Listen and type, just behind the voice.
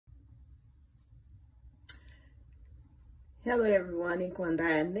Hello everyone in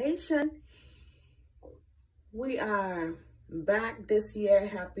Kwandaya Nation. We are back this year.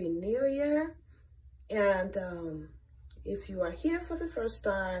 Happy New Year. And if you are here for the first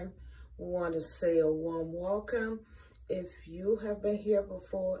time, we want to say a warm welcome. If you have been here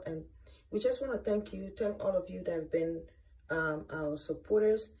before, and we just want to thank all of you that have been our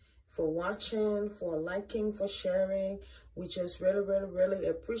supporters for watching, for liking, for sharing. We just really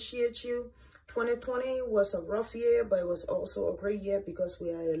appreciate you. 2020 was a rough year, but it was also a great year because we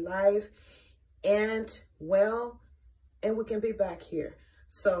are alive and well, and we can be back here.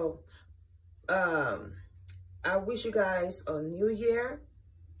 So I wish you guys a new year,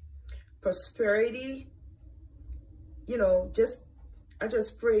 prosperity. You know, I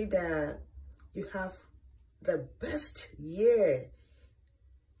just pray that you have the best year,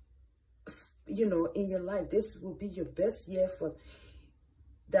 you know, in your life. This will be your best year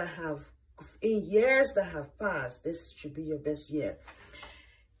in years that have passed. This should be your best year.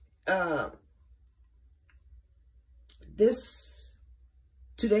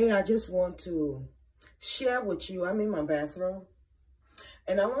 Today I just want to share with you. I'm in my bathroom,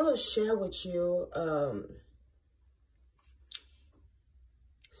 and I want to share with you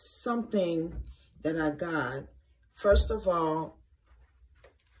something that I got. First of all,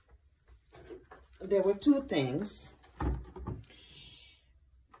 there were two things.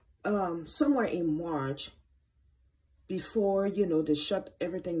 Somewhere in March, before, you know, they shut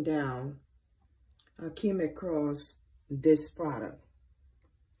everything down, I came across this product.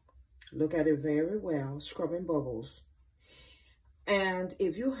 Look at it very well, scrubbing bubbles. And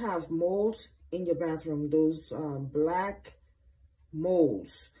if you have molds in your bathroom, those black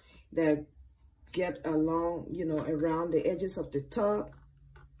molds that get along, you know, around the edges of the tub,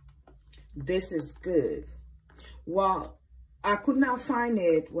 this is good. Well, I could not find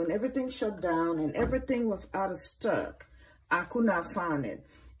it when everything shut down and everything was out of stock. I could not find it.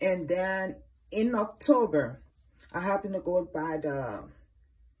 And then in October, I happened to go by the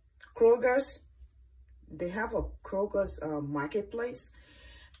Kroger's. They have a Kroger's marketplace.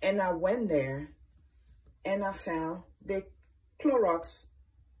 And I went there and I found the Clorox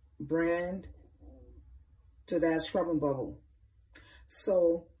brand to that scrubbing bubble.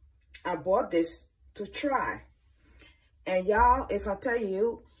 So I bought this to try. And y'all, if I tell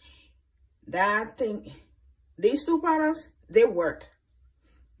you that thing, these two products, they work.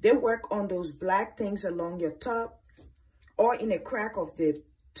 They work on those black things along your tub or in a crack of the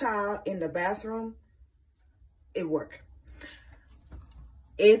tile in the bathroom. It works.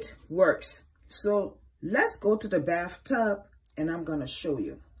 It works. So let's go to the bathtub and I'm going to show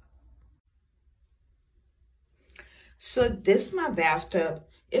you. So this is my bathtub.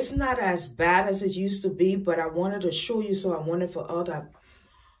 It's not as bad as it used to be, but I wanted to show you, so I wanted for other.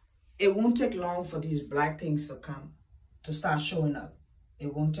 It won't take long for these black things to start showing up.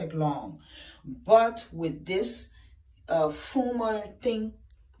 It won't take long. But with this foamer thing,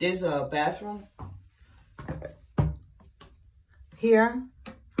 there's a bathroom here.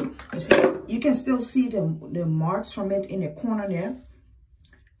 You see, you can still see the marks from it in the corner there.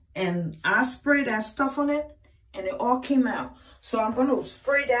 And I sprayed that stuff on it, and it all came out. So I'm going to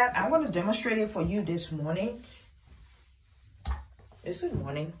spray that. I'm going to demonstrate it for you this morning. Is it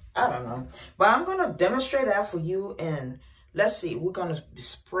morning? I don't know. But I'm going to demonstrate that for you. And let's see. We're going to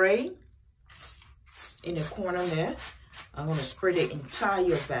spray in the corner there. I'm going to spray the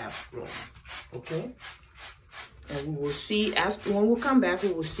entire bathroom. Okay? And we will see, when we come back,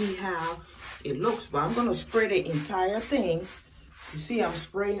 we will see how it looks. But I'm going to spray the entire thing. You see, I'm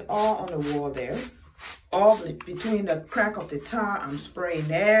spraying all on the wall there. All between the crack of the tile, I'm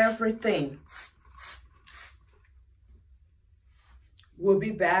spraying everything. We'll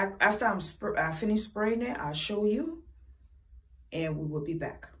be back after I finish spraying it. I'll show you, and we will be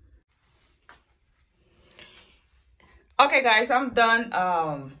back. Okay, guys, I'm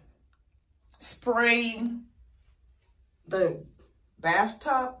done spraying the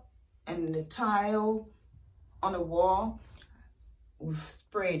bathtub and the tile on the wall. We've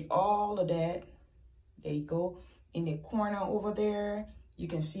sprayed all of that. There you go. In the corner over there, you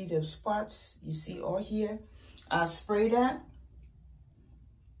can see the spots. You see all here. I spray that.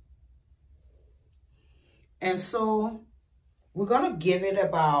 And so we're going to give it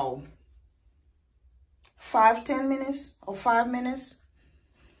about 5 minutes.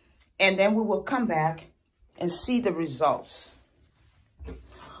 And then we will come back and see the results.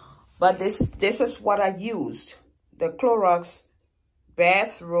 But this is what I used. The Clorox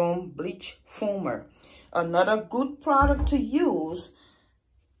bathroom bleach foamer. Another good product to use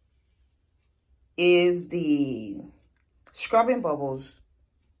is the Scrubbing Bubbles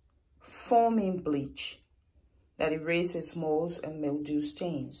foaming bleach. that erases molds and mildew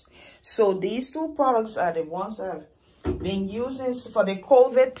stains. So these two products are the ones that I've been using for the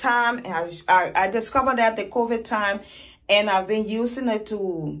COVID time. I discovered that the COVID time, and I've been using it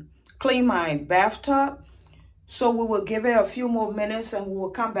to clean my bathtub. So we will give it a few more minutes and we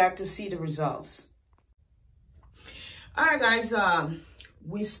will come back to see the results. All right, guys,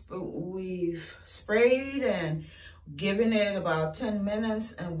 we've sprayed and given it about 10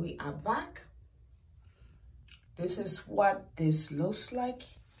 minutes and we are back. This is what this looks like.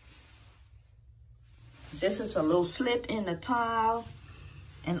 This is a little slit in the tile,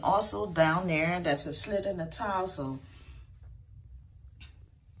 and also down there, that's a slit in the tile. So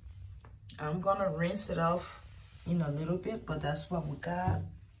I'm gonna rinse it off in a little bit, but that's what we got.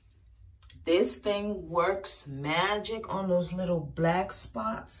 This thing works magic on those little black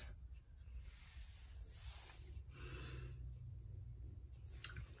spots.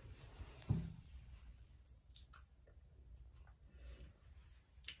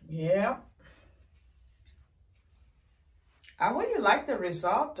 Yeah. I hope you like the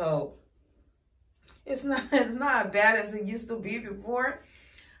result though. It's not as bad as it used to be before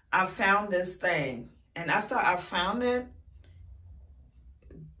I found this thing. And after I found it,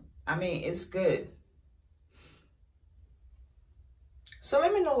 I mean, it's good. So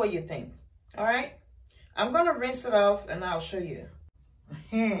let me know what you think. All right. I'm going to rinse it off and I'll show you.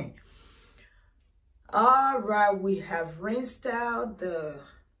 All right. We have rinsed out the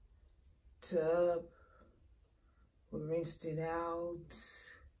tub. We rinsed it out.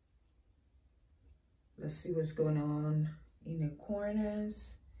 Let's see what's going on in the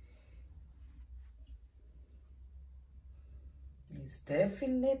corners. It's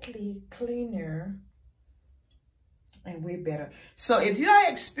definitely cleaner and way better. So if you are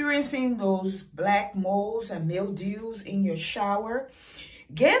experiencing those black molds and mildews in your shower,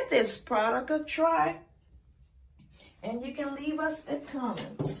 give this product a try and you can leave us a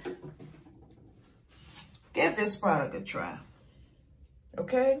comment. Give this product a try,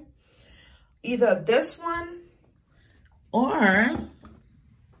 okay? Either this one or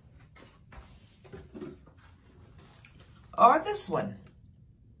this one.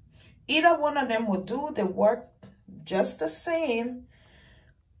 Either one of them will do the work just the same.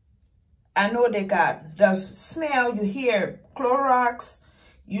 I know they got the smell. You hear Clorox,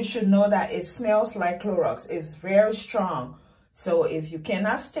 you should know that it smells like Clorox. It's very strong. So if you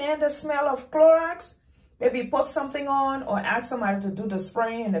cannot stand the smell of Clorox, maybe put something on or ask somebody to do the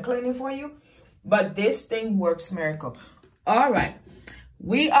spraying and the cleaning for you. But this thing works miracle. All right.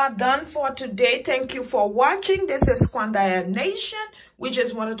 We are done for today. Thank you for watching. This is Quandaya Nation. We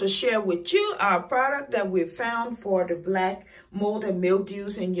just wanted to share with you our product that we found for the black mold and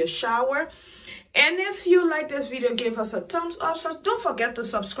mildews in your shower. And if you like this video, give us a thumbs up. So don't forget to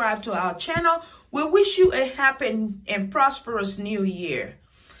subscribe to our channel. We wish you a happy and prosperous new year.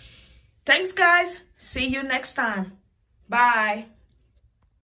 Thanks, guys. See you next time. Bye.